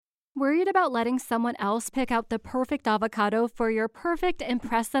Worried about letting someone else pick out the perfect avocado for your perfect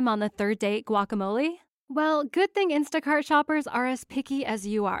impress them on the third date guacamole? Well, good thing Instacart shoppers are as picky as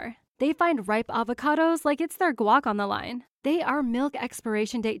you are. They find ripe avocados like it's their guac on the line. They are milk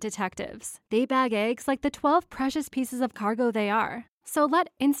expiration date detectives. They bag eggs like the 12 precious pieces of cargo they are. So let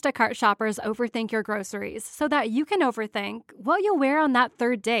Instacart shoppers overthink your groceries so that you can overthink what you'll wear on that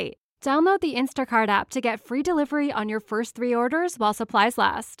third date. Download the Instacart app to get free delivery on your first 3 orders while supplies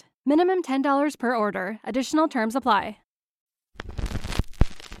last. Minimum $10 per order. Additional terms apply.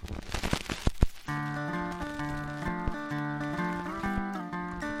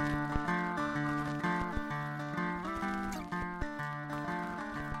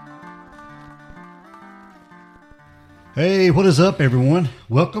 Hey, what is up, everyone?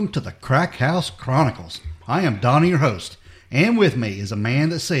 Welcome to the Crack House Chronicles. I am Donnie, your host, and with me is a man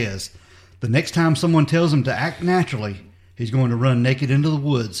that says the next time someone tells him to act naturally, he's going to run naked into the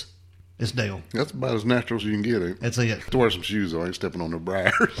woods. It's Dale. That's about as natural as you can get it. That's it. To wear some shoes, though. I ain't stepping on the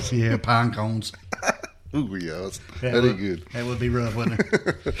briars. Yeah, pine cones. Ooh, yeah. That ain't good. That would be rough, wouldn't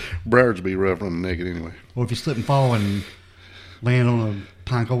it? Briars would be rough running naked anyway. Or if you slip and fall and land on a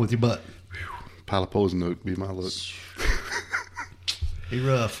pine cone with your butt. Pile of poison oak be my look. Be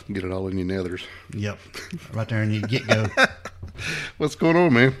rough. Get it all in your nethers. Yep. Right there in your get-go. What's going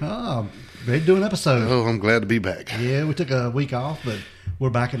on, man? Oh, ready to do an episode. Oh, I'm glad to be back. Yeah, we took a week off, but we're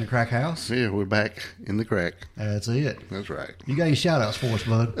back in the Crack House. Yeah, we're back in the crack. That's it. That's right. You got any shout-outs for us,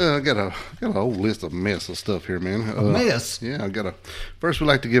 bud? I got a whole list of mess of stuff here, man. A mess? Yeah, First, we'd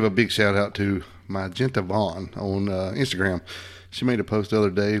like to give a big shout-out to Magenta Vaughn on Instagram. She made a post the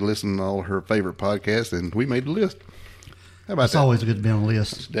other day listening to all her favorite podcasts, and we made the list. How about It's that? always good to be on the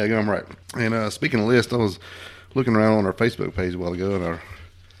list. Daggone right. And speaking of list, I was looking around on our Facebook page a while ago, and I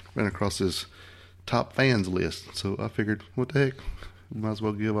ran across this top fans list. So I figured, what the heck? We might as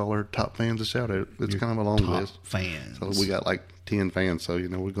well give all our top fans a shout out. It's kind of a long Top list. fans. So we got like 10 fans, so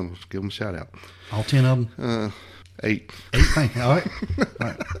we're going to give them a shout out. All 10 of them? 8. 8 fans. All right.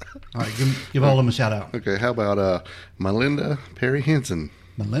 All right. Give all of them a shout out. Okay, how about Melinda Perry Henson?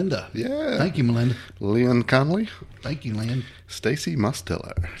 Melinda. Yeah. Thank you, Melinda. Lynn Connolly. Thank you, Lynn. Stacy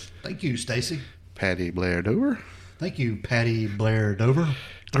Musteller. Thank you, Stacy. Patty Blair Dover. Thank you, Patty Blair Dover.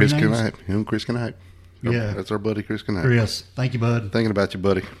 Chris names? Knipe. You know Chris Knipe? Yeah. That's our buddy Chris Knipe. Chris. Thank you, bud. Thinking about you,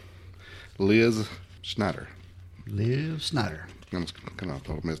 buddy. Liz Schneider. Liv Snyder. I'm just kind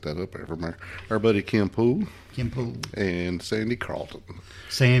of messed that up there from our buddy Kim Poole Kim Poole. and Sandy Carlton.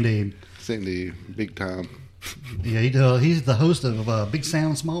 Sandy. Sandy, big time. Yeah, he's the host of Big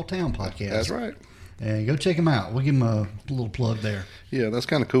Sound Small Town podcast. That's right. And go check him out. We'll give him a little plug there. Yeah, that's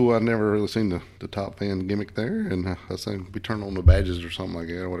kind of cool. I've never really seen the top fan gimmick there. And I think we turned on the badges or something like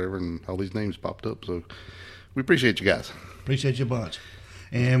that or whatever, and all these names popped up. So we appreciate you guys. Appreciate you a bunch.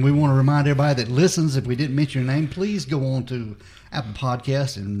 And we want to remind everybody that listens, if we didn't mention your name, please go on to Apple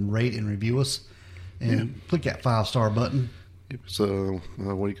Podcasts and rate and review us. And click that 5-star button. It's, what do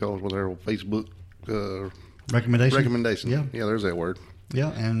you call it? Well, their Facebook Recommendation. Yeah, there's that word.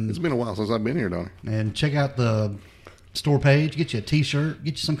 Yeah, and It's been a while since I've been here, Donnie. and check out the store page. Get you a T-shirt.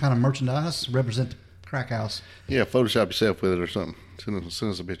 Get you some kind of merchandise. Represent the Crack House. Yeah, Photoshop yourself with it or something.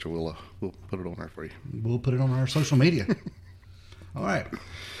 Send us a picture. We'll put it on there for you. We'll put it on our social media. All right.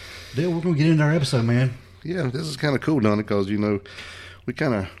 Dale, we're going to get into our episode, man. Yeah, this is kind of cool, Donnie, because, we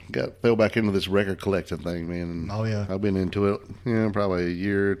kind of fell back into this record collecting thing, man. And Oh, yeah. I've been into it, probably a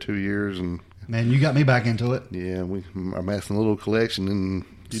year, 2 years, and Man, you got me back into it. yeah, I'm amassing a little collection, and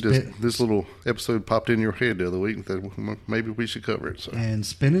this little episode popped in your head the other week and said, well, maybe we should cover it. So And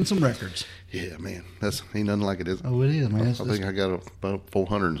spinning some records. yeah, man, ain't nothing like it, is it? Oh, it is, man. I think I got about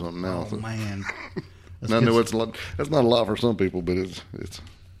 400 and something now. Oh, so. man. And I know it's a lot. That's not a lot for some people, but it's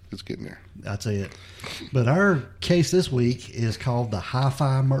getting there. That's it. But our case this week is called the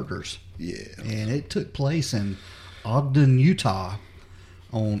Hi-Fi Murders. Yeah. And it took place in Ogden, Utah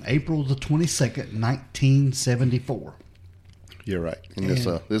on April the 22nd, 1974. You're right. And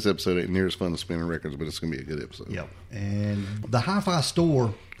this episode ain't near as fun as spinning records, but it's going to be a good episode. Yep. And the Hi-Fi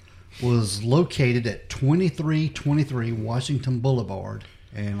store was located at 2323 Washington Boulevard.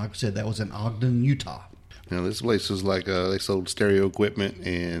 And like I said, that was in Ogden, Utah. Now, this place is like they sold stereo equipment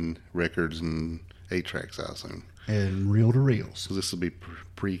and records and 8-tracks, I assume. And reel-to-reels. So this would be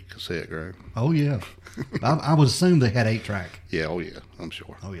pre-cassette, right? Oh, yeah. I would assume they had 8-track. Yeah, oh yeah, I'm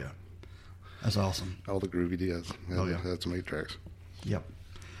sure. Oh, yeah. That's awesome. All the groovy deals. Oh, yeah. That's some 8-tracks. Yep.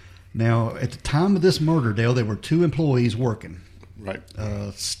 Now, at the time of this murder, Dale, there were 2 employees working. Right.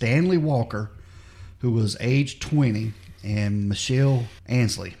 Stanley Walker, who was age 20, and Michelle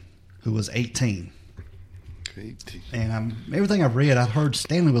Ansley, who was 18. And everything I've read, I've heard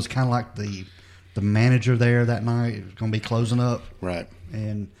Stanley was kind of like the manager there that night. It was going to be closing up. Right.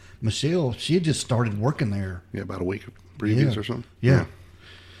 And Michelle, she had just started working there. Yeah, about a week previous or something. Yeah.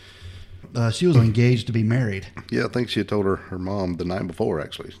 She was engaged to be married. Yeah, I think she had told her mom the night before,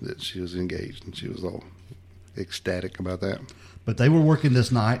 actually, that she was engaged, and she was all ecstatic about that. But they were working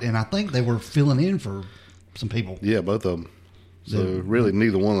this night, and I think they were filling in for some people. Yeah, both of them. So really,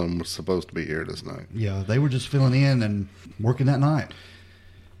 neither one of them was supposed to be here this night. Yeah, they were just filling in and working that night.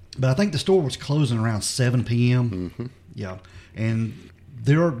 But I think the store was closing around 7 p.m. Mm-hmm. Yeah, and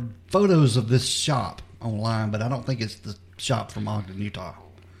there are photos of this shop online, but I don't think it's the shop from Ogden, Utah.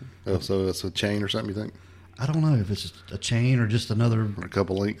 Oh, so it's a chain or something, you think? I don't know if it's a chain or just another. Or a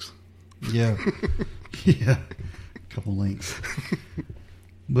couple links. Yeah, yeah, a couple links.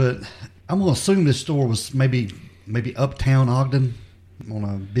 But I'm going to assume this store was maybe uptown Ogden on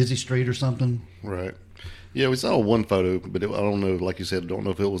a busy street or something. Right. Yeah, we saw one photo, but I don't know, like you said, I don't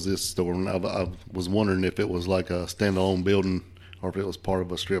know if it was this store. And I was wondering if it was like a standalone building or if it was part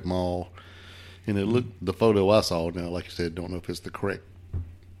of a strip mall. And it looked, the photo I saw, now, like you said, don't know if it's the correct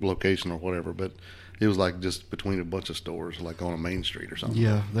location or whatever, but it was like just between a bunch of stores, like on a main street or something.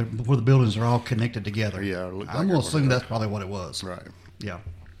 Yeah, where the buildings are all connected together. Yeah, it looked like I'm going to assume that's probably what it was. Right. Yeah.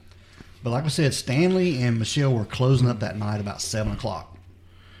 But like I said, Stanley and Michelle were closing up that night about 7 o'clock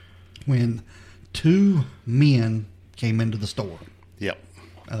when two men came into the store. Yep.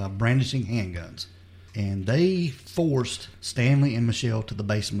 Brandishing handguns. And they forced Stanley and Michelle to the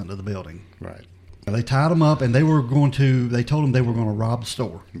basement of the building. Right. They tied them up, and they told them they were going to rob the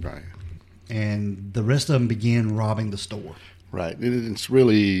store. Right. And the rest of them began robbing the store. Right. It's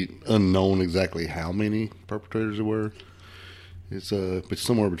really unknown exactly how many perpetrators there were. It's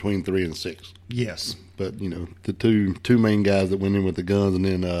somewhere between 3 and 6. Yes. But, the two main guys that went in with the guns and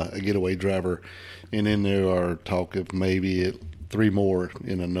then a getaway driver. And then there are talk of maybe 3 more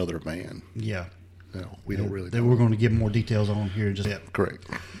in another van. Yeah. No, we don't really know. We're going to give more details on here in just a bit. Correct.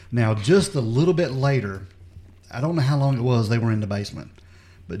 Now, just a little bit later, I don't know how long it was they were in the basement,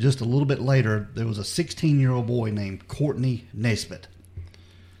 but just a little bit later, there was a 16-year-old boy named Courtney Nesbitt.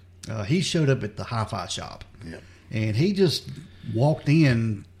 He showed up at the hi-fi shop. Yep. And he just walked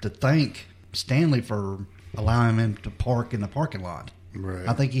in to thank Stanley for allowing him to park in the parking lot. Right.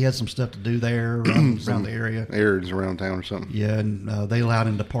 I think he had some stuff to do there around the area. Errands around town or something. Yeah, and they allowed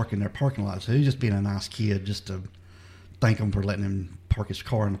him to park in their parking lot. So he was just being a nice kid just to thank him for letting him park his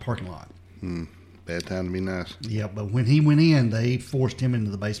car in the parking lot. Bad time to be nice. Yeah, but when he went in, they forced him into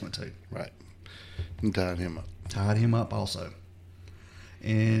the basement too. Right. And tied him up. Tied him up also.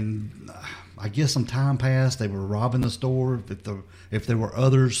 And I guess some time passed. They were robbing the store. If there were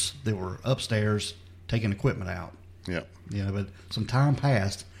others, they were upstairs taking equipment out. Yeah. But some time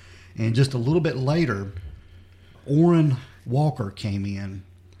passed, and just a little bit later, Orrin Walker came in.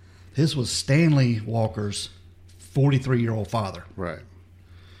 This was Stanley Walker's 43-year-old father. Right.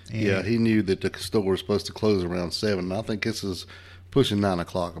 And yeah, he knew that the store was supposed to close around 7. And I think this is pushing 9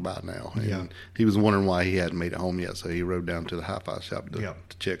 o'clock about now. And yeah. He was wondering why he hadn't made it home yet, so he rode down to the hi-fi shop to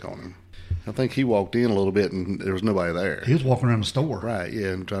check on him. I think he walked in a little bit and there was nobody there. He was walking around the store. Right, yeah,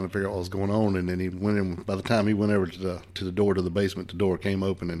 and trying to figure out what was going on. And then he went in. By the time he went over to the door to the basement, the door came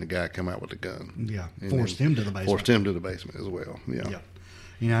open and the guy came out with a gun. Yeah, forced him to the basement. Forced him to the basement as well. Yeah.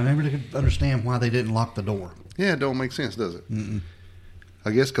 Yeah. I never could understand why they didn't lock the door. Yeah, it don't make sense, does it? Mm-mm.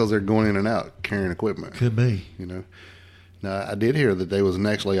 I guess because they're going in and out carrying equipment. Could be. Now I did hear that there was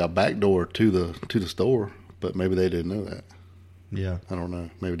actually a back door to the store, but maybe they didn't know that. Yeah, I don't know.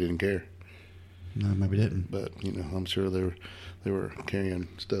 Maybe they didn't care. No, maybe didn't. But I'm sure they were carrying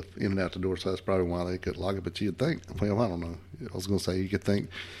stuff in and out the door, so that's probably why they could lock it. But you'd think, well, I don't know. I was going to say you could think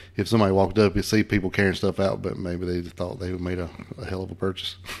if somebody walked up, you'd see people carrying stuff out, but maybe they thought they made a hell of a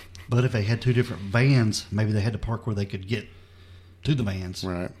purchase. But if they had 2 different vans, maybe they had to park where they could get to the vans,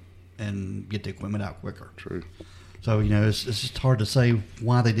 right, and get the equipment out quicker. True. So it's just hard to say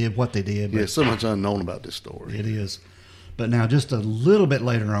why they did what they did. Yeah, so much unknown about this story. It is. But now, just a little bit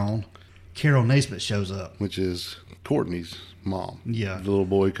later on, Carol Nesbitt shows up, which is Courtney's mom. Yeah, the little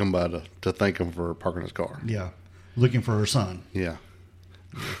boy come by to thank him for parking his car. Yeah, looking for her son. Yeah,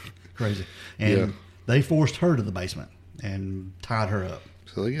 crazy. And they forced her to the basement and tied her up.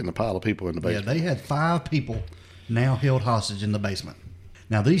 So they're getting a pile of people in the basement. Yeah, they had 5 people now held hostage in the basement.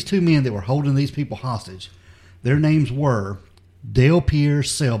 Now, these 2 men that were holding these people hostage, their names were Dale Pierre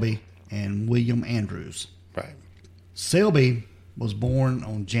Selby and William Andrews. Right. Selby was born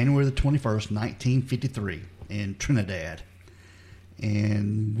on January the 21st, 1953 in Trinidad.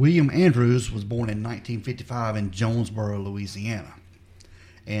 And William Andrews was born in 1955 in Jonesboro, Louisiana.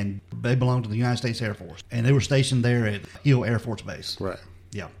 and they belonged to the United States Air Force. And they were stationed there at Hill Air Force Base. Right.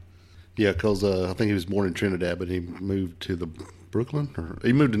 Yeah. Yeah, because I think he was born in Trinidad, but he moved to Brooklyn, or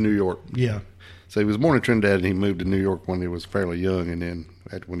he moved to New York. Yeah. So he was born in Trinidad, and he moved to New York when he was fairly young, and then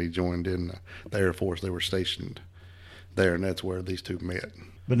when he joined in the Air Force, they were stationed there, and that's where these two met.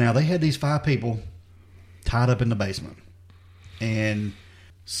 But now they had these 5 people tied up in the basement. And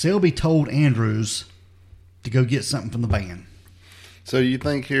Selby told Andrews to go get something from the van. So you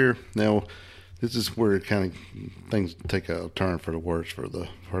think here, now, this is where kind of things take a turn for the worse for the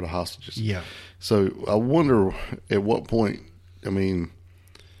hostages. Yeah. So I wonder at what point, when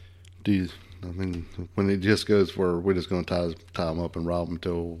it just goes where we're just going to tie them up and rob them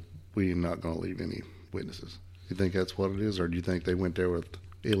until we're not going to leave any witnesses. You think that's what it is, or do you think they went there with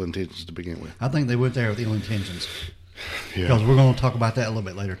ill intentions to begin with? I think they went there with ill intentions. Yeah. Because we're going to talk about that a little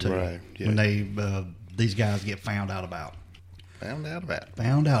bit later, too. Right. Yeah. When these guys get found out about. Found out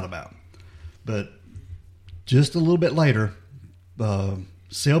about. But just a little bit later,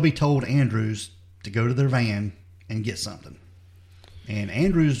 Selby told Andrews to go to their van and get something. And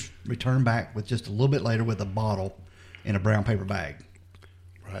Andrews returned back with just a little bit later with a bottle in a brown paper bag.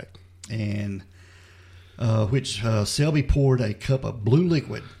 Right. And which Selby poured a cup of blue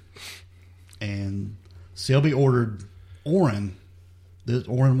liquid. And Selby ordered Orrin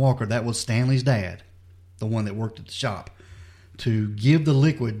Walker, that was Stanley's dad, the one that worked at the shop, to give the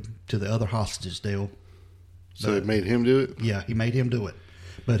liquid to the other hostages, Dale. So it made him do it? Yeah, he made him do it.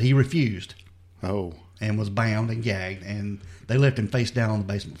 But he refused. Oh. And was bound and gagged, and they left him face down on the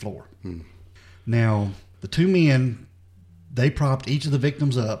basement floor. Hmm. Now, the 2 men, they propped each of the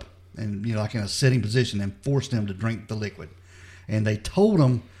victims up, and like in a sitting position, and forced them to drink the liquid. And they told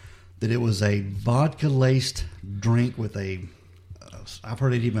them that it was a vodka-laced drink with I've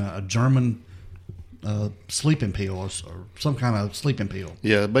heard it even a German sleeping pill or some kind of sleeping pill.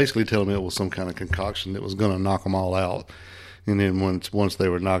 Yeah, basically telling me it was some kind of concoction that was going to knock them all out. And then once they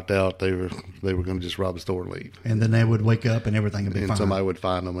were knocked out, they were going to just rob the store and leave. And then they would wake up and everything would be fine. And somebody would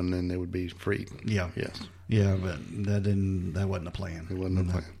find them, and then they would be freed. Yeah. Yes. Yeah, but that wasn't the plan. It wasn't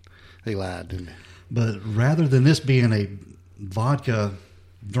the plan. They lied, didn't they? But rather than this being a vodka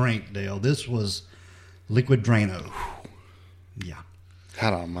drink, Dale, this was liquid Drano. Yeah.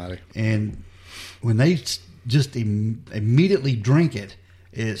 God almighty. And when they just immediately drink it,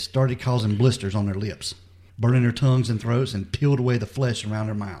 it started causing blisters on their lips, burning their tongues and throats, and peeled away the flesh around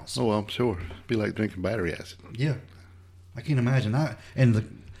their mouths. Oh, I'm sure. It'd be like drinking battery acid. Yeah. I can't imagine.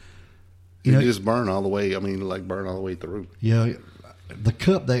 You just burn all the way, burn all the way through. Yeah. The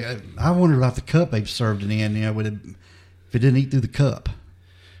cup, I wonder about the cup they've served it in, if it didn't eat through the cup.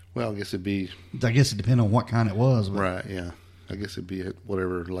 Well, I guess it depends on what kind it was. But, right, yeah. I guess it'd be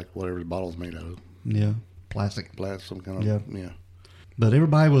whatever the bottle's made out of. Yeah, plastic. Some kind of, yeah. But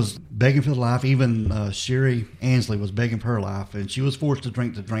everybody was begging for their life. Even Sherry Ansley was begging for her life, and she was forced to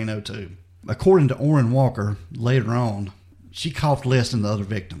drink the Drano too. According to Orrin Walker, later on, she coughed less than the other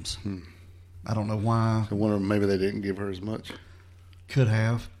victims. I don't know why. I wonder maybe they didn't give her as much. Could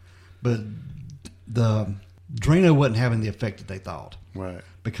have. But the Drano wasn't having the effect that they thought. Right.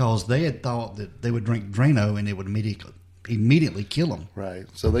 Because they had thought that they would drink Drano and it would immediately kill them. Right.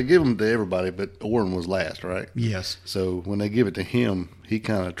 So they give them to everybody, but Orrin was last, right? Yes. So when they give it to him, he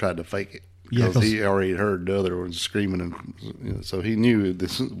kind of tried to fake it. Yeah, because he already heard the other ones screaming, and so he knew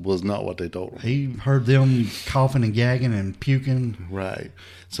this was not what they told him. He heard them coughing and gagging and puking. Right.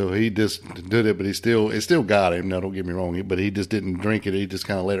 So he just did it, but it still got him. Now, don't get me wrong, but he just didn't drink it. He just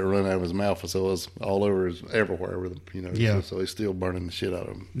kind of let it run out of his mouth, so it was all over everywhere. Yeah. So he's still burning the shit out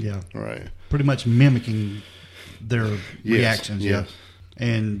of him. Yeah. Right. Pretty much mimicking their reactions. Yes. Yeah.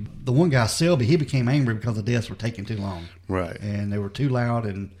 And the one guy, Selby, he became angry because the deaths were taking too long. Right. And they were too loud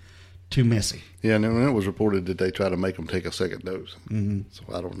and too messy. Yeah, and then it was reported that they tried to make them take a second dose. Mm-hmm. So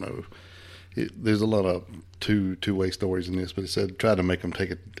I don't know. There's a lot of two-way stories in this, but it said tried to make them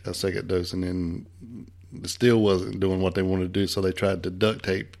take a second dose, and then it still wasn't doing what they wanted to do, so they tried to duct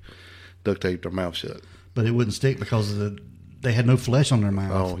tape their mouth shut. But it wouldn't stick because they had no flesh on their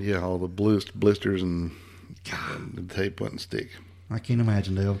mouth. Oh, yeah, all the blisters and the tape wouldn't stick. I can't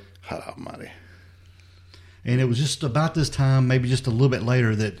imagine, Dale. God almighty. And it was just about this time, maybe just a little bit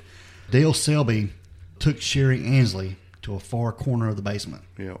later, that Dale Selby took Sherry Ansley to a far corner of the basement.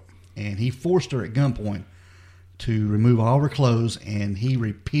 Yep. And he forced her at gunpoint to remove all her clothes, and he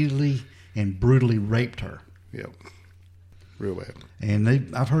repeatedly and brutally raped her. Yep. Real bad.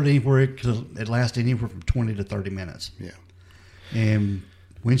 And I've heard anywhere it lasted anywhere from 20 to 30 minutes. Yeah. And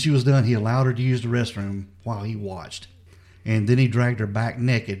when she was done, he allowed her to use the restroom while he watched. And then he dragged her back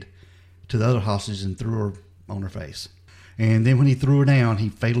naked to the other hostages and threw her on her face. And then when he threw her down, he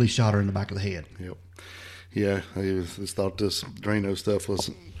fatally shot her in the back of the head. Yep. Yeah, he thought this Drano stuff was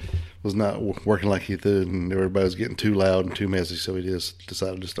not working like he thought, and everybody was getting too loud and too messy, so he just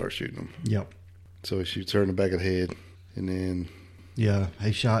decided to start shooting them. Yep. So he shoots her in the back of the head, and then... Yeah,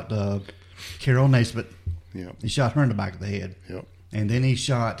 he shot Carol Naismith. Yep. He shot her in the back of the head. Yep. And then he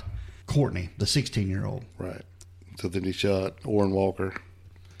shot Courtney, the 16-year-old. Right. So then he shot Orrin Walker.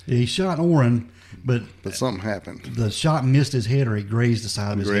 He shot Orrin, but something happened. The shot missed his head, or he grazed the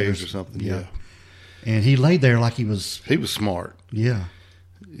side of his head. Grazed or something, yeah. And he laid there like he was... He was smart. Yeah.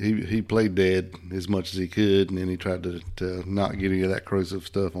 He played dead as much as he could, and then he tried to not get any of that corrosive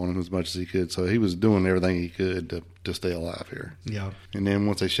stuff on him as much as he could. So he was doing everything he could to stay alive here. Yeah. And then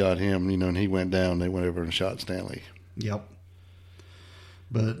once they shot him, and he went down, they went over and shot Stanley. Yep.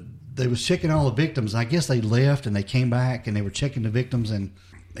 But they was checking all the victims. I guess they left and they came back and they were checking the victims, and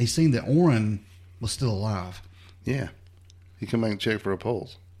they seen that Orrin was still alive. Yeah. He come back and checked for a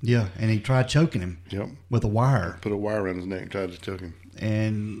pulse. Yeah, and he tried choking him. Yep. With a wire. Put a wire around his neck and tried to choke him.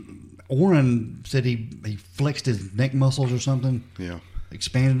 And Orrin said he flexed his neck muscles or something. Yeah.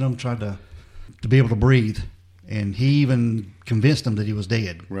 Expanded them, tried to be able to breathe. And he even convinced them that he was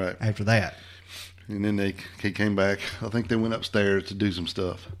dead. Right. After that. And then he came back. I think they went upstairs to do some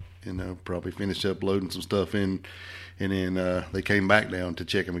stuff. Probably finished up loading some stuff in. And then they came back down to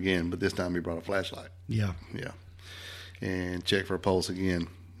check him again. But this time he brought a flashlight. Yeah. Yeah. And checked for a pulse again.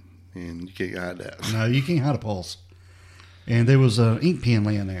 And you can't hide that. No, you can't hide a pulse. And there was an ink pen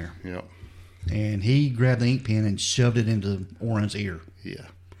laying there. Yep. And he grabbed the ink pen and shoved it into Orrin's ear. Yeah.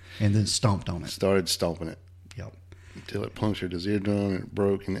 And then stomped on it. Started stomping it. Yep. Until it punctured his eardrum and it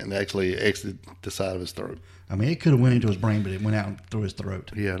broke and actually exited the side of his throat. I mean, it could have went into his brain, but it went out through his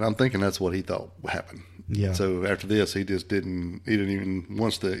throat. Yeah, and I'm thinking that's what he thought happened. Yeah. So after this, he didn't even,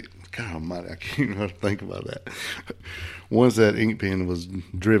 once the, God almighty, I can't even think about that. Once that ink pen was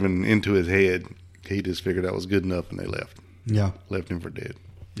driven into his head, he just figured that was good enough and they left. Yeah. Left him for dead.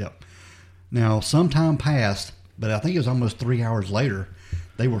 Yep. Now, some time passed, but I think it was almost 3 hours later,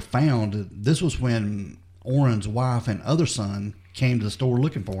 they were found. This was when Orrin's wife and other son came to the store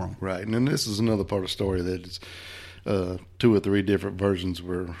looking for him. Right. And then this is another part of the story that is 2 or 3 different versions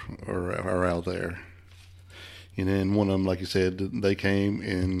are out there. And then one of them, like you said, they came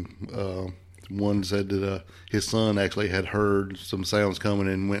and one said that his son actually had heard some sounds coming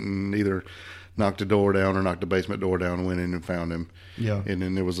and went and either knocked the door down or knocked the basement door down and went in and found him. Yeah. And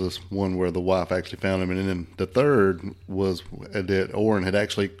then there was this one where the wife actually found him. And then the third was that Orrin had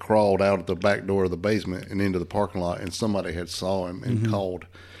actually crawled out of the back door of the basement and into the parking lot, and somebody had saw him and called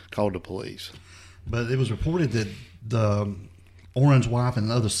the police. But it was reported that the Orrin's wife and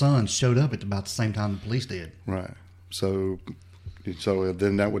the other son showed up at about the same time the police did. Right. So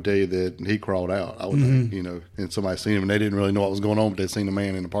then that would tell you that he crawled out, I would think, and somebody seen him, and they didn't really know what was going on, but they seen a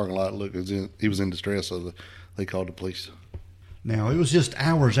man in the parking lot. Look, he was in distress, so they called the police. Now, it was just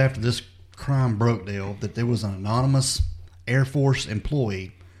hours after this crime broke, Dale, that there was an anonymous Air Force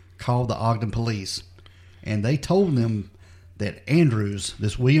employee called the Ogden police, and they told them that Andrews,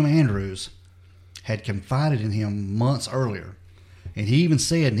 this William Andrews, had confided in him months earlier. And he even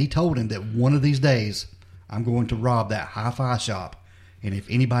said, and he told him that one of these days, I'm going to rob that hi-fi shop, and if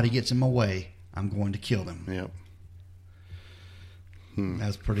anybody gets in my way, I'm going to kill them. Yep.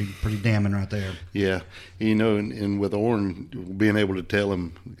 That's pretty damning right there. Yeah. And with Orrin being able to tell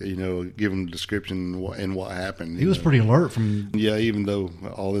him, give him the description and what happened. He was pretty alert from... Yeah, even though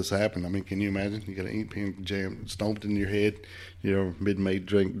all this happened. I mean, can you imagine? You got an ink pen stomped in your head, been made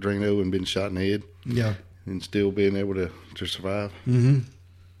Drano and been shot in the head. Yeah. And still being able to survive. Mm-hmm.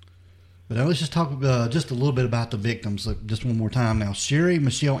 But now let's just talk just a little bit about the victims, just one more time. Now, Sherry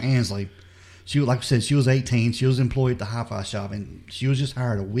Michelle Ansley, like I said, she was 18. She was employed at the hi-fi shop, and she was just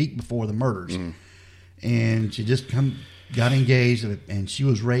hired a week before the murders. And she just got engaged, and she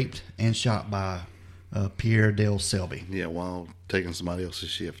was raped and shot by Pierre Dale Selby. Yeah, while taking somebody else's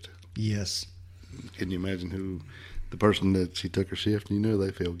shift. Yes. Can you imagine the person that she took her shift?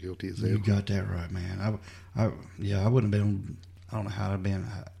 They feel guilty as hell. You got that right, man. I wouldn't have been. I don't know how I'd have been.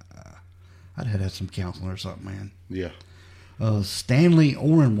 I'd have had some counseling or something, man. Yeah. Stanley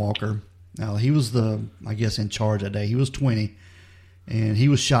Orrin Walker. Now, he was in charge that day. He was 20, and he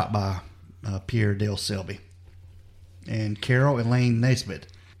was shot by Pierre Dale Selby. And Carol Elaine Naismith,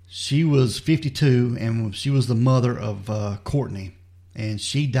 she was 52, and she was the mother of Courtney, and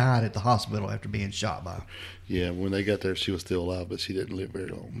she died at the hospital after being shot by. Yeah, when they got there, she was still alive, but she didn't live very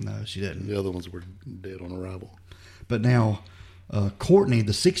long. No, she didn't. The other ones were dead on arrival. But now, Courtney,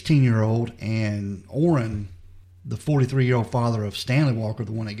 the 16-year-old, and Orrin, the 43-year-old father of Stanley Walker,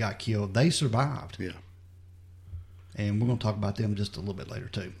 the one that got killed, they survived. Yeah. And we're going to talk about them just a little bit later,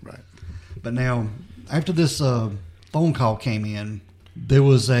 too. Right. But now, after this phone call came in, there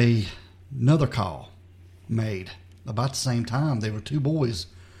was another call made. About the same time, there were two boys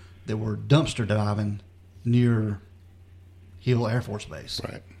that were dumpster diving near Hill Air Force Base.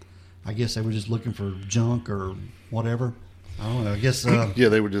 Right. I guess they were just looking for junk or whatever. I don't know. I guess yeah,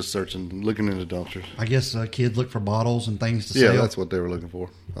 they were just searching, looking in the dumpsters. I guess kids look for bottles and things to sell. Yeah, that's what they were looking for.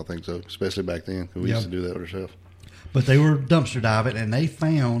 I think so, especially back then. We used to do that ourselves. But they were dumpster diving, and they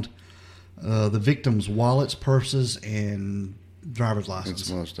found the victims' wallets, purses, and driver's license. And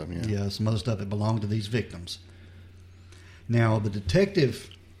some other stuff, yeah. Yeah, some other stuff that belonged to these victims. Now, the detective,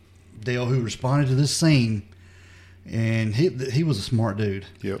 Dale, who responded to this scene, and he was a smart dude.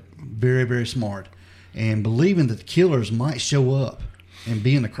 Yep. Very, very smart. And believing that the killers might show up and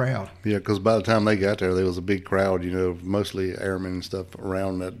be in the crowd. Yeah, because by the time they got there was a big crowd, mostly airmen and stuff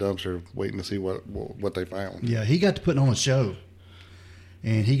around that dumpster waiting to see what they found. Yeah, he got to putting on a show.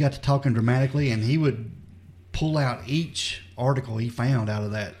 And he got to talking dramatically, and he would pull out each article he found out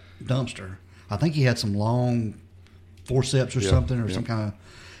of that dumpster. I think he had some long forceps or something, or some kind of,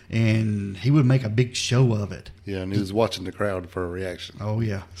 and he would make a big show of it. Yeah, and he was watching the crowd for a reaction. Oh,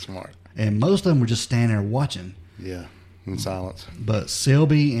 yeah. Smart. And most of them were just standing there watching. Yeah, in silence. But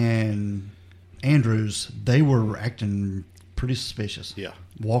Selby and Andrews, they were acting pretty suspicious. Yeah.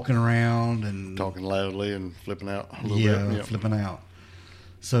 Walking around and talking loudly and flipping out a little bit. Yeah, flipping out.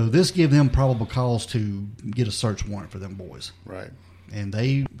 So this gave them probable cause to get a search warrant for them boys. Right. And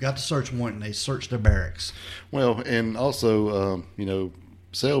they got the search warrant and they searched their barracks. Well, and also,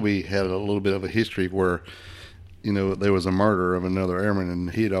 Selby had a little bit of a history where, there was a murder of another airman, and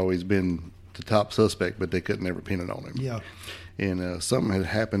he had always been the top suspect, but they couldn't ever pin it on him. Yeah. And something had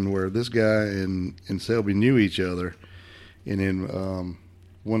happened where this guy and Selby knew each other, and then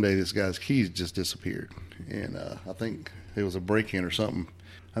one day this guy's keys just disappeared. And I think it was a break-in or something.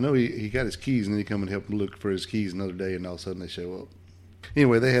 I know he got his keys, and then he come and help him look for his keys another day, and all of a sudden they show up.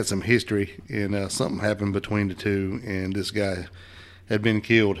 Anyway, they had some history, and something happened between the two, and this guy had been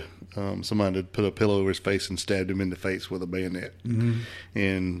killed. Somebody had put a pillow over his face and stabbed him in the face with a bayonet. Mm-hmm.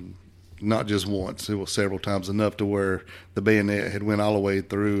 And not just once, it was several times, enough to where the bayonet had went all the way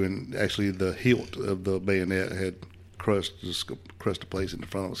through, and actually the hilt of the bayonet had crushed a place in the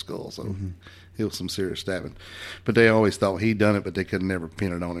front of the skull. So it was some serious stabbing. But they always thought he'd done it, but they could never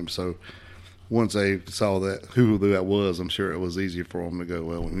pin it on him. So once they saw who that was, I'm sure it was easier for them to go,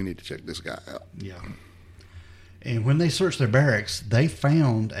 well, we need to check this guy out. Yeah. And when they searched their barracks, they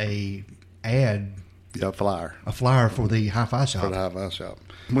found a ad. Yeah, a flyer. A flyer for the hi-fi shop. For the hi-fi shop.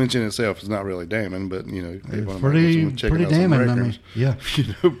 Which in itself is not really damning, but, it's pretty damning. I mean, yeah.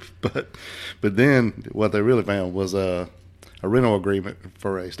 But then what they really found was a rental agreement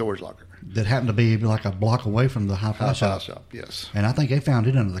for a storage locker. That happened to be like a block away from the hi-fi shop. Yes. And I think they found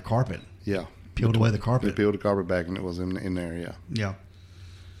it under the carpet. Yeah. Peeled away the carpet. They peeled the carpet back, and it was in there, yeah. Yeah.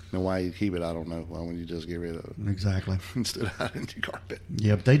 Now, why you keep it, I don't know. Why wouldn't you just get rid of it? Exactly. Instead of hiding the carpet.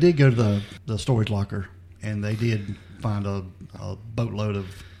 Yeah, but they did go to the storage locker, and they did find a boatload of...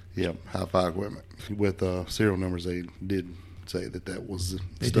 Yeah, hi-fi equipment. With serial numbers, they did say that was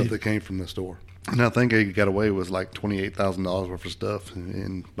the stuff that came from the store. And I think they got away with like $28,000 worth of stuff,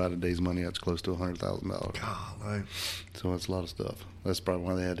 and by today's money, that's close to $100,000. Golly. So that's a lot of stuff. That's probably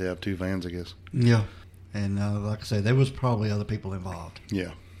why they had to have two vans, I guess. Yeah. And like I say, there was probably other people involved.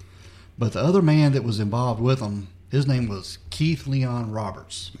 Yeah. But the other man that was involved with them, his name was Keith Leon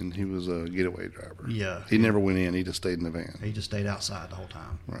Roberts. And he was a getaway driver. Yeah. He never went in. He just stayed in the van. He just stayed outside the whole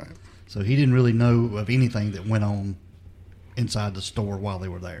time. Right. So he didn't really know of anything that went on inside the store while they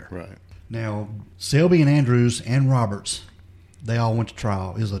were there. Right. Now, Selby and Andrews and Roberts, they all went to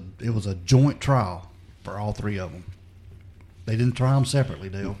trial. It was a joint trial for all three of them. They didn't try them separately,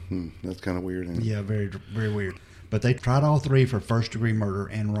 Dale. That's kind of weird, isn't it? Yeah, very, very weird. But they tried all three for first-degree murder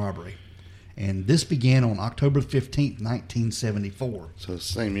and robbery. And this began on October 15th, 1974. So it's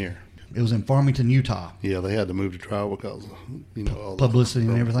the same year. It was in Farmington, Utah. Yeah, they had to move to trial because, all publicity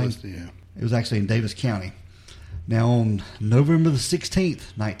the and everything. Yeah. It was actually in Davis County. Now, on November the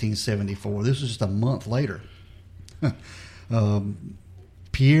 16th, 1974, this was just a month later,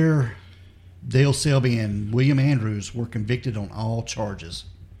 Pierre Dale Selby and William Andrews were convicted on all charges,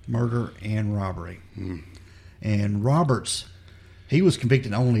 murder and robbery. And Roberts, he was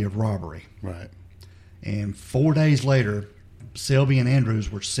convicted only of robbery. Right. And 4 days later, Selby and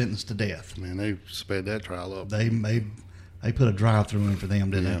Andrews were sentenced to death. Man, they sped that trial up. They put a drive-through in for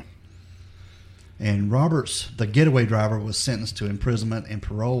them, didn't they? And Roberts, the getaway driver, was sentenced to imprisonment and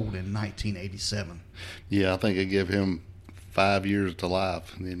paroled in 1987. Yeah, I think they give him 5 years to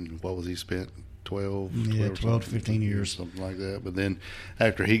life. And then what was he spent? 12 to 15 years. Something like that. But then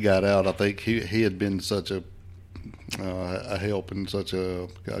after he got out, I think he had been such a help and such a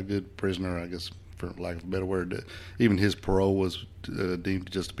good prisoner, I guess, for lack of a better word, that even his parole was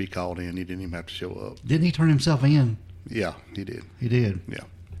deemed just to be called in. He didn't even have to show up. Didn't he turn himself in? Yeah, he did. He did. Yeah.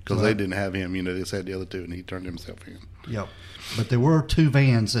 Because they didn't have him, they just had the other two, and he turned himself in. Yep. But there were 2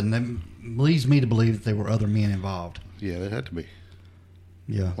 vans, and that leads me to believe that there were other men involved. Yeah, there had to be.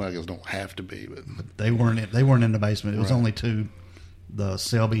 Yeah. Well, I guess don't have to be, but They weren't in the basement. It was Right. only 2, the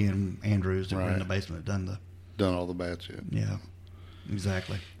Selby and Andrews, that were in Right. the basement that done all the bad shit. Yeah,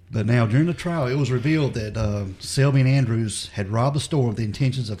 exactly. But now, during the trial, it was revealed that Selby and Andrews had robbed the store with the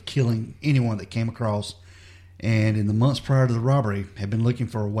intentions of killing anyone that came across, and in the months prior to the robbery, had been looking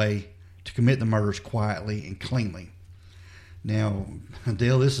for a way to commit the murders quietly and cleanly. Now,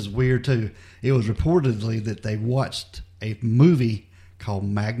 Dale, this is weird too. It was reportedly that they watched a movie called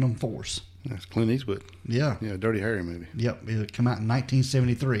Magnum Force. That's Clint Eastwood. Yeah. Yeah, Dirty Harry movie. Yep, it came out in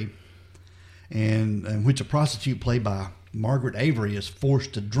 1973, and in which a prostitute played by Margaret Avery is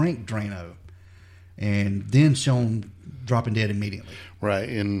forced to drink Drano, and then shown dropping dead immediately. Right,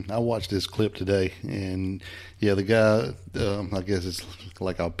 and I watched this clip today, and yeah, the guy, I guess it's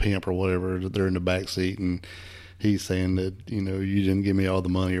like a pimp or whatever, they're in the back seat, and he's saying that, you didn't give me all the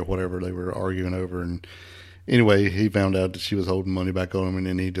money or whatever they were arguing over, and anyway, he found out that she was holding money back on him, and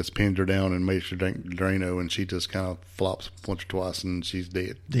then he just pinned her down and made her drink Drano, and she just kind of flops once or twice, and she's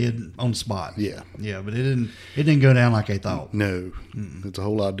dead. Dead on the spot. Yeah. Yeah, but it didn't go down like they thought. No. It's a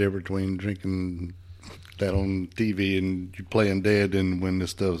whole lot different between drinking that on TV and you playing dead and when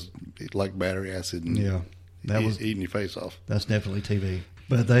this stuff's like battery acid and Yeah, that was eating your face off. That's definitely TV.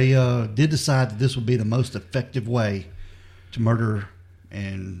 But they did decide that this would be the most effective way to murder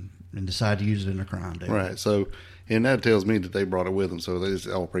and decide to use it in a crime. Dale. Right. So, and that tells me that they brought it with them, so it's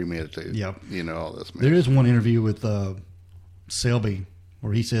all premeditated. Yep. All this. There is one interview with Selby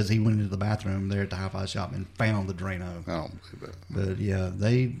where he says he went into the bathroom there at the hi-fi shop and found the Drano. I don't believe that. But yeah,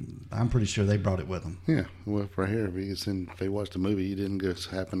 I'm pretty sure they brought it with them. Yeah. Well, right here, if they watched the movie, you didn't just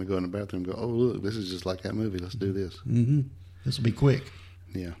happen to go in the bathroom and go, oh, look, this is just like that movie. Let's do this. Mm-hmm. This will be quick.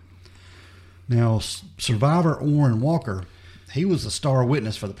 Yeah. Now, survivor Orrin Walker, he was a star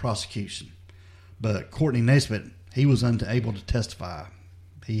witness for the prosecution. But Courtney Nesbitt, he was unable to testify.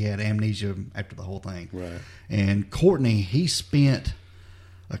 He had amnesia after the whole thing. Right. And Courtney, he spent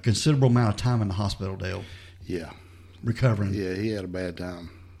a considerable amount of time in the hospital, Dale. Yeah. Recovering. Yeah, he had a bad time.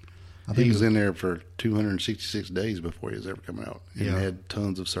 I think He was in there for 266 days before he was ever coming out. And Yeah. had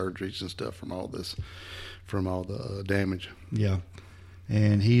tons of surgeries and stuff from all the damage. Yeah.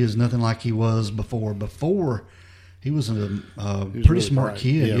 And he is nothing like he was before. Before, he was a pretty really smart bright.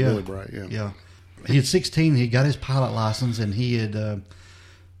 kid. Yeah, Yeah, really bright, yeah. He had 16. He got his pilot license, and he had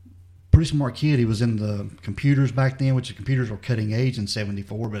pretty smart kid. He was in the computers back then, which the computers were cutting edge in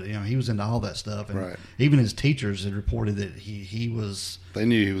 '74. But he was into all that stuff. And Right. even his teachers had reported that he was. They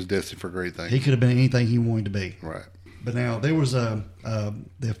knew he was destined for great things. He could have been anything he wanted to be. Right. But now there was the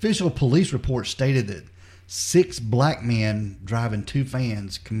official police report stated that 6 black men driving 2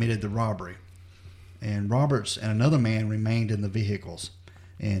 vans committed the robbery, and Roberts and another man remained in the vehicles,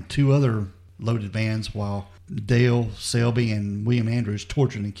 and 2 other loaded vans while Dale, Selby, and William Andrews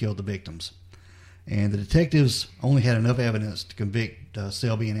tortured and killed the victims. And the detectives only had enough evidence to convict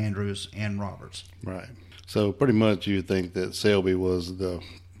Selby and Andrews and Roberts. Right. So pretty much you think that Selby was the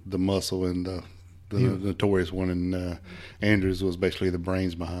muscle and the notorious one, and Andrews was basically the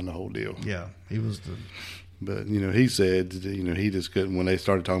brains behind the whole deal. Yeah, he was the. But he said he just couldn't. When they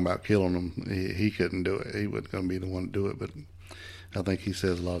started talking about killing him, he couldn't do it. He wasn't going to be the one to do it. But I think he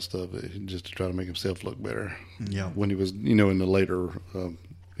says a lot of stuff just to try to make himself look better. Yeah. When he was in the later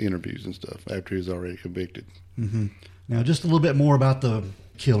interviews and stuff after he was already convicted. Mm-hmm. Now, just a little bit more about the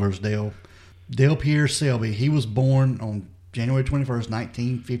killers, Dale. Dale Pierre Selby, he was born on January 21st,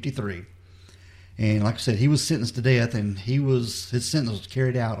 1953. And like I said, he was sentenced to death, and his sentence was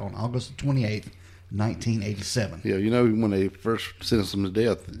carried out on August 28th, 1987. Yeah, when they first sentenced him to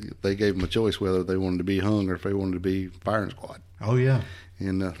death, they gave him a choice whether they wanted to be hung or if they wanted to be firing squad. Oh, yeah.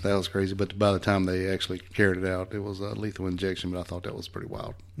 And that was crazy. But by the time they actually carried it out, it was a lethal injection, but I thought that was pretty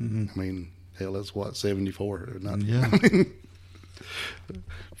wild. Mm-hmm. I mean, hell, that's 74? Not, Yeah.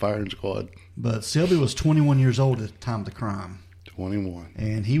 firing squad. But Selby was 21 years old at the time of the crime. 21.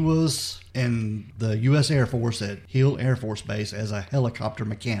 And he was in the U.S. Air Force at Hill Air Force Base as a helicopter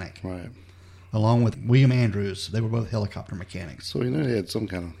mechanic. Right. Along with William Andrews. They were both helicopter mechanics. So, he had some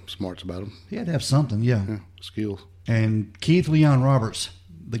kind of smarts about him. He had to have something, yeah. Skills. And Keith Leon Roberts,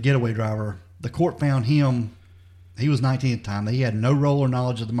 the getaway driver, the court found him, he was 19 at the time, that he had no role or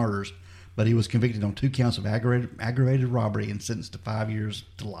knowledge of the murders, but he was convicted on 2 counts of aggravated robbery and sentenced to 5 years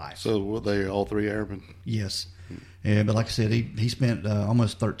to life. So were they all 3 airmen? Yes. Yeah, but like I said, he spent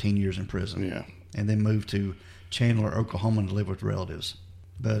almost 13 years in prison. Yeah. And then moved to Chandler, Oklahoma to live with relatives.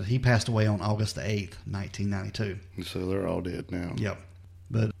 But he passed away on August the 8th, 1992. So they're all dead now. Yep.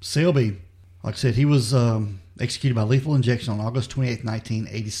 But Selby, like I said, he was executed by lethal injection on August 28th,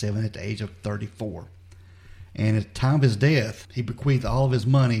 1987 at the age of 34. And at the time of his death, he bequeathed all of his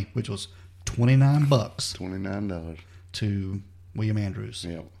money, which was $29, $29. to William Andrews.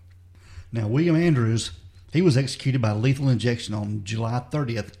 Yep. Now, William Andrews, he was executed by lethal injection on July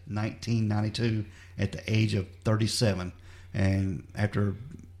 30th, 1992 at the age of 37, and after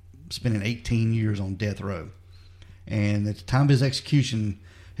spending 18 years on death row. And at the time of his execution,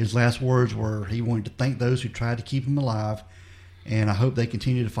 his last words were he wanted to thank those who tried to keep him alive, and I hope they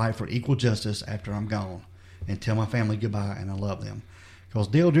continue to fight for equal justice after I'm gone, and tell my family goodbye and I love them. Because,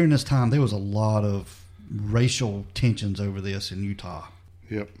 Dale, during this time, there was a lot of racial tensions over this in Utah.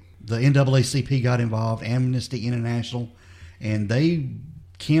 Yep. The NAACP got involved, Amnesty International, and they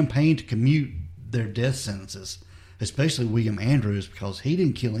campaigned to commute their death sentences, especially William Andrews, because he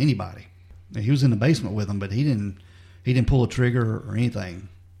didn't kill anybody. He was in the basement with them, but he didn't pull a trigger or anything.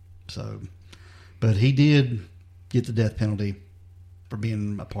 So, but he did get the death penalty for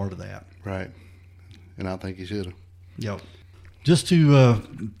being a part of that. Right. And I think he should have. Yep. Just to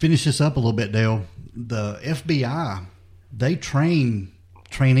finish this up a little bit, Dale, the FBI, they train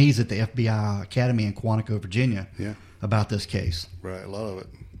trainees at the FBI Academy in Quantico, Virginia, about this case. Right, a lot of it.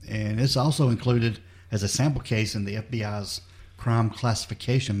 And it's also included as a sample case in the FBI's crime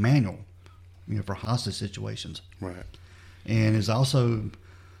classification manual, for hostage situations. Right. And it's also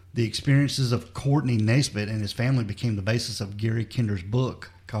the experiences of Courtney Naisbitt and his family became the basis of Gary Kinder's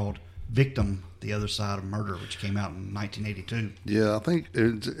book called Victim, The Other Side of Murder, which came out in 1982. Yeah, I think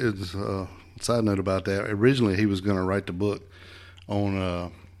it's a side note about that. Originally, he was going to write the book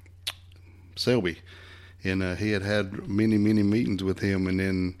on Selby, and he had many meetings with him, and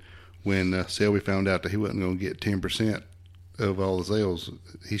then when Selby found out that he wasn't going to get 10% of all the sales,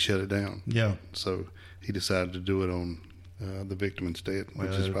 he shut it down. Yeah. So he decided to do it on The Victim instead, which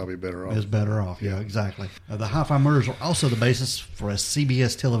is probably better off. It's better off, yeah, exactly. The Hi-Fi murders were also the basis for a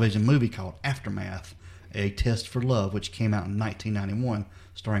CBS television movie called Aftermath, A Test for Love, which came out in 1991,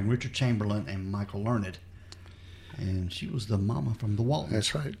 starring Richard Chamberlain and Michael Learned. And she was the mama from the Waltons.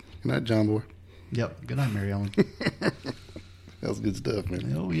 That's right. Good night, John Boy. Yep. Good night, Mary Ellen. That was good stuff,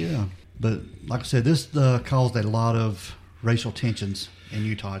 man. Oh, yeah. But like I said, this caused a lot of racial tensions in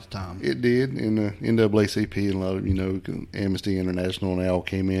Utah at the time. It did, and the NAACP and a lot of, Amnesty International and they all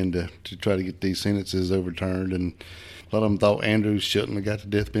came in to try to get these sentences overturned, and a lot of them thought Andrews shouldn't have got the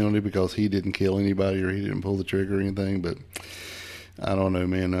death penalty because he didn't kill anybody or he didn't pull the trigger or anything, but I don't know,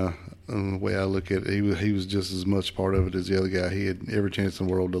 man. The way I look at it, he was just as much part of it as the other guy. He had every chance in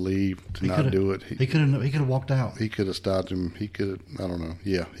the world to leave, to not do it. He could have walked out. He could have stopped him. He could have, I don't know.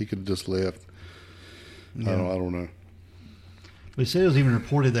 Yeah, he could have just left. Yeah. I don't know. But he said it was even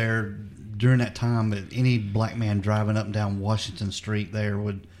reported there during that time that any black man driving up and down Washington Street there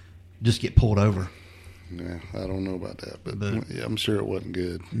would just get pulled over. Yeah, I don't know about that, but yeah, I'm sure it wasn't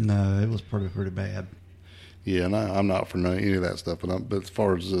good. No, it was pretty bad. Yeah, and I'm not for any of that stuff, but as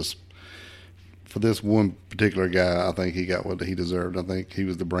far as this, for this one particular guy, I think he got what he deserved. I think he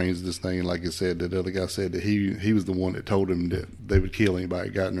was the brains of this thing, and like I said, that other guy said that he was the one that told him that they would kill anybody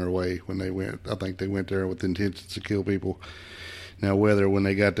that got in their way when they went. I think they went there with intentions to kill people. Now, whether when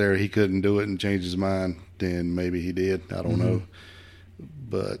they got there he couldn't do it and changed his mind, then maybe he did. I don't know,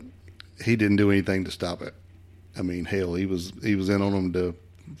 but he didn't do anything to stop it. I mean, hell, he was in on them to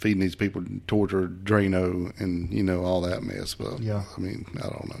feeding these people torture, Drano, and all that mess. But yeah, I mean, I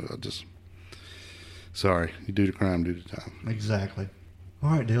don't know. Sorry, you do the crime, do the time. Exactly.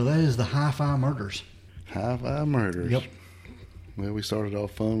 All right, Dale. That is the Hi-Fi murders. Hi-Fi murders. Yep. Well, we started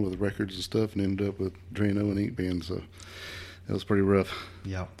off fun with records and stuff, and ended up with Drano and ink pens. So that was pretty rough.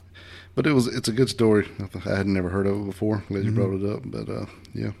 Yeah. But it's a good story. I had never heard of it before. Glad you brought it up. But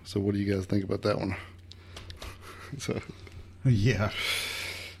yeah. So what do you guys think about that one? So. Yeah.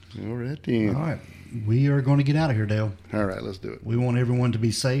 All right, then. All right. We are going to get out of here, Dale. All right, let's do it. We want everyone to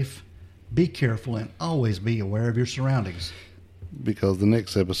be safe, be careful, and always be aware of your surroundings. Because the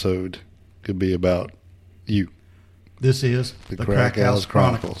next episode could be about you. This is the Crack House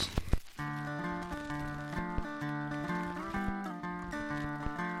Chronicles.